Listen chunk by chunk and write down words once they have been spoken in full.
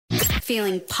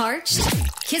Feeling parched?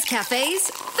 Kiss Cafe's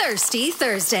Thirsty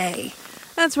Thursday.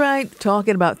 That's right.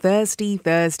 Talking about Thirsty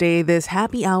Thursday, this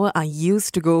happy hour I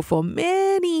used to go for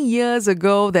many years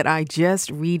ago that I just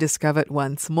rediscovered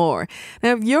once more.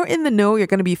 Now, if you're in the know, you're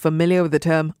going to be familiar with the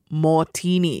term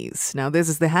Mortinis. Now, this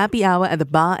is the happy hour at the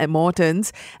bar at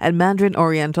Morton's at Mandarin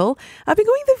Oriental. I've been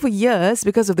going there for years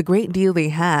because of the great deal they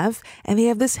have, and they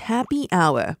have this happy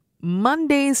hour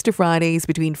Mondays to Fridays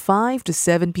between 5 to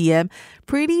 7 p.m.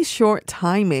 Pretty short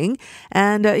timing.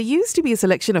 And it used to be a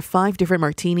selection of 5 different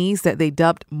martinis that they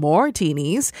dubbed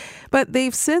Mortinis. But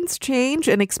they've since changed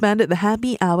and expanded the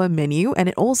happy hour menu. And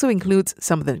it also includes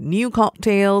some of the new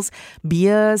cocktails,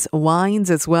 beers,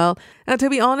 wines as well. Now, to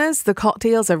be honest, the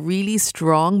cocktails are really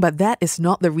strong, but that is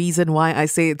not the reason why I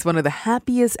say it's one of the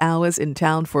happiest hours in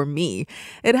town for me.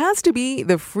 It has to be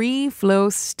the free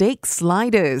flow steak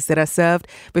sliders that are served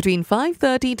between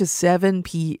 5:30 to 7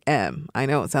 p.m. I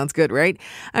know, it sounds good, right?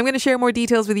 I'm going to share more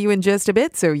details with you in just a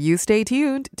bit, so you stay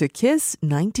tuned to Kiss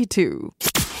 92.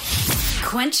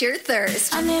 Quench your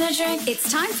thirst. I need a drink.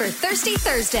 It's time for Thirsty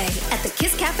Thursday at the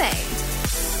Kiss Cafe.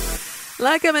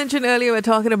 Like I mentioned earlier, we're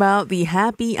talking about the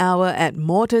happy hour at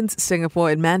Morton's Singapore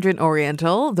in Mandarin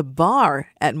Oriental, the bar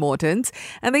at Morton's,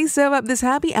 and they serve up this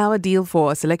happy hour deal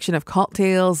for a selection of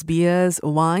cocktails, beers,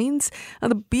 wines. Now,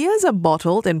 the beers are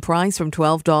bottled and priced from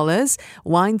 $12,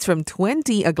 wines from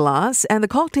 $20 a glass, and the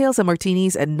cocktails and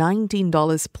martinis at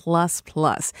 $19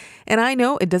 plus. And I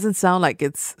know it doesn't sound like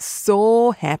it's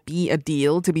so happy a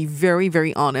deal, to be very,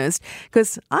 very honest,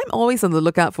 because I'm always on the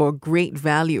lookout for a great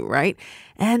value, right?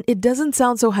 And it doesn't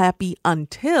sound so happy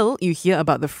until you hear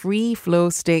about the free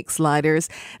flow steak sliders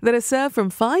that are served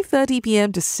from 5:30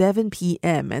 p.m. to 7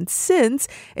 p.m. And since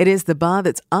it is the bar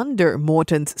that's under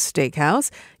Morton's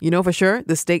Steakhouse, you know for sure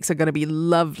the steaks are going to be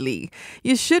lovely.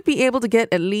 You should be able to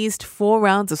get at least 4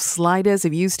 rounds of sliders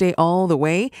if you stay all the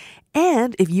way.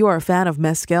 And if you are a fan of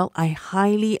mezcal, I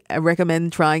highly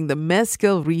recommend trying the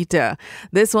Mezcal Rita.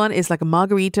 This one is like a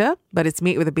margarita, but it's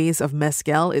made with a base of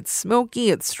mezcal. It's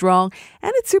smoky, it's strong,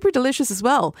 and it's super delicious as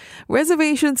well.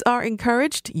 Reservations are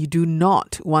encouraged. You do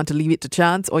not want to leave it to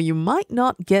chance, or you might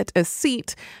not get a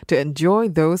seat to enjoy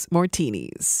those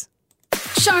martinis.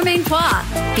 Charmaine Poir,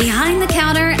 behind the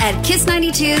counter at Kiss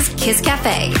 92's Kiss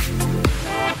Cafe.